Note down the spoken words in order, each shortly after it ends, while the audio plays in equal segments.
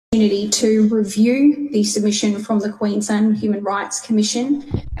opportunity to review the submission from the Queensland Human Rights Commission,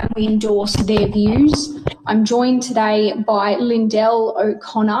 and we endorse their views. I'm joined today by Lindell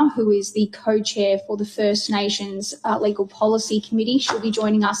O'Connor, who is the co-chair for the First Nations Legal Policy Committee. She'll be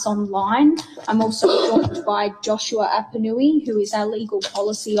joining us online. I'm also joined by Joshua Apanui, who is our Legal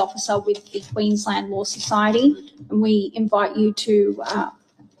Policy Officer with the Queensland Law Society, and we invite you to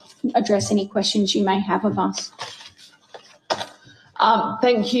address any questions you may have of us.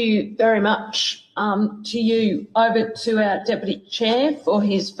 Thank you very much to you. Over to our Deputy Chair for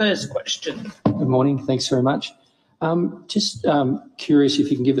his first question. Good morning. Thanks very much. Just curious if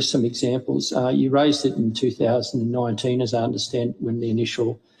you can give us some examples. You raised it in 2019, as I understand, when the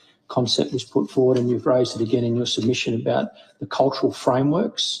initial concept was put forward, and you've raised it again in your submission about the cultural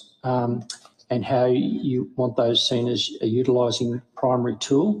frameworks and how you want those seen as a utilising primary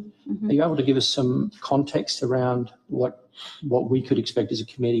tool. Mm-hmm. Are you able to give us some context around what we could expect as a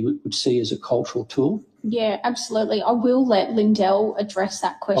committee would see as a cultural tool? Yeah, absolutely. I will let Lindell address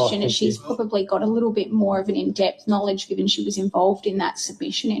that question, as she's probably got a little bit more of an in-depth knowledge, given she was involved in that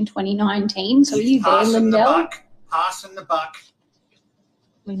submission in 2019. So are you there, Lindell? Passing the buck.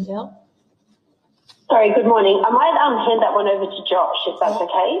 Lindell? Sorry, good morning. I might hand that one over to Josh, if that's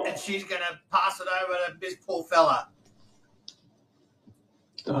okay. And she's going to pass it over to this poor fella.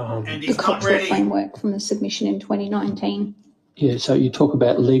 And he's the not cultural ready. Framework from the submission in 2019. Yeah, so you talk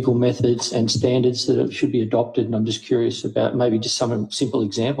about legal methods and standards that should be adopted, and I'm just curious about maybe just some simple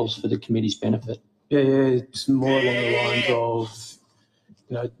examples for the committee's benefit. Yeah, it's more along the lines of,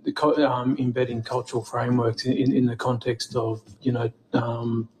 you know, embedding cultural frameworks in the context of, you know,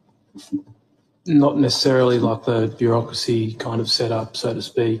 not necessarily like the bureaucracy kind of setup, so to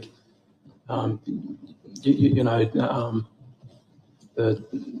speak. The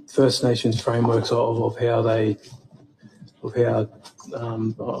First Nations frameworks of how they, I've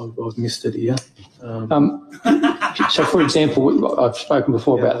missed it here. So, for example, I've spoken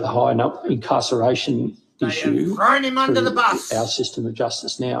before about the high incarceration issue. Thrown him under the bus. Our system of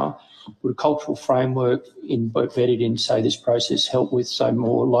justice now. Would a cultural framework embedded in, say, this process help with, say,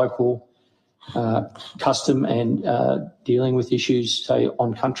 more local custom and dealing with issues, say,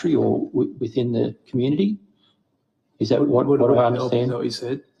 on country or within the community? Is that what I understand? Is that what you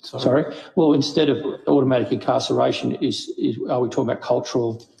said? Sorry? Well, instead of automatic incarceration, are we talking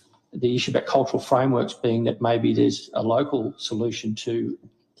about the issue about cultural frameworks being that maybe there's a local solution to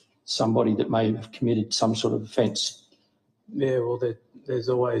somebody that may have committed some sort of offence? Yeah, well, there's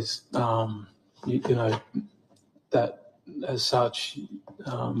always, you know, that as such,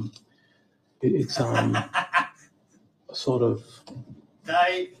 it's sort of...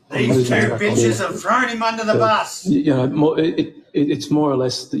 These two bitches have thrown him under the bus. You know, it's more or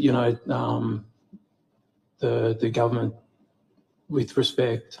less that, you know, the government, with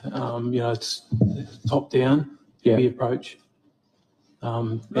respect, you know, it's top down, the approach.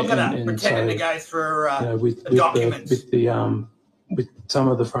 Look at that, pretending to go through you know, with documents. With some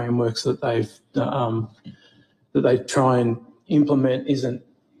of the frameworks that they try and implement isn't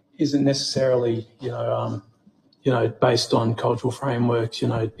necessarily, you know, based on cultural frameworks, you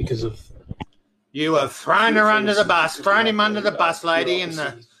know, because of... You have thrown her under the bus, thrown him under the bus, lady, in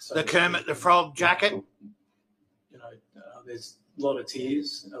the Kermit the Frog jacket. You know, there's a lot of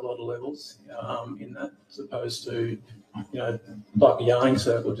tiers, a lot of levels in that, as opposed to, you know, like a yarning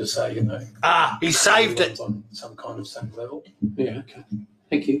circle, just say, you know... he saved it. On some kind of same level. Yeah, okay.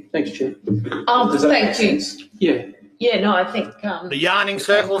 Thank you. Thanks, Chair. Thank you. Yeah. Yeah, no, I think... the yarning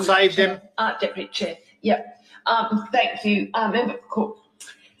circle saved him. Deputy Chair, yeah. Thank you. Member Cook.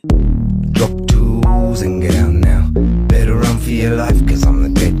 Drop tools and get out now. Better run for your life, cause I'm the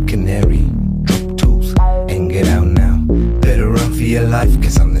dead canary. Drop tools and get out now. Better run for your life,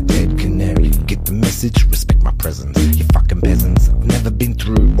 cause I'm the dead canary. Get the message, respect my presence. You fucking peasants, I've never been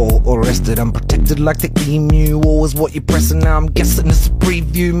through or arrested. I'm protected like the emu. Always what you're pressing. Now I'm guessing it's a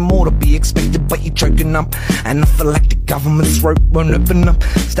preview. More to be expected, but you're choking up. And I feel like the government's throat won't open up.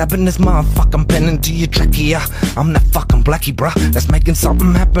 Stabbing this motherfucking pen into your trachea. I'm that fucking blackie, bruh, that's making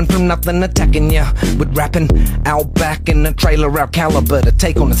something happen from nothing, attacking ya. With rapping out back in the trailer, out caliber to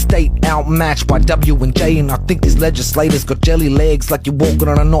take on the state, outmatched by W&J. And I think these legislators got jelly legs, like you're walking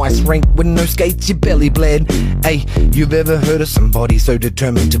on an ice rink with no skates, your belly bled. Hey, you've ever heard of somebody so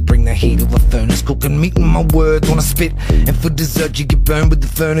determined to bring the heat of a furnace, cooking meat in my words on a spit? And for dessert you get burned with the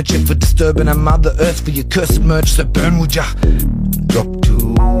furniture, for disturbing our mother earth, for your cursed merch, so burn would ya? Drop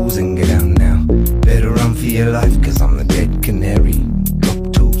tools and get out now. Better run for your life, cause I'm the dead canary.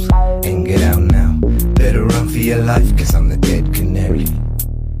 Drop tools and get out now. Better run for your life, cause I'm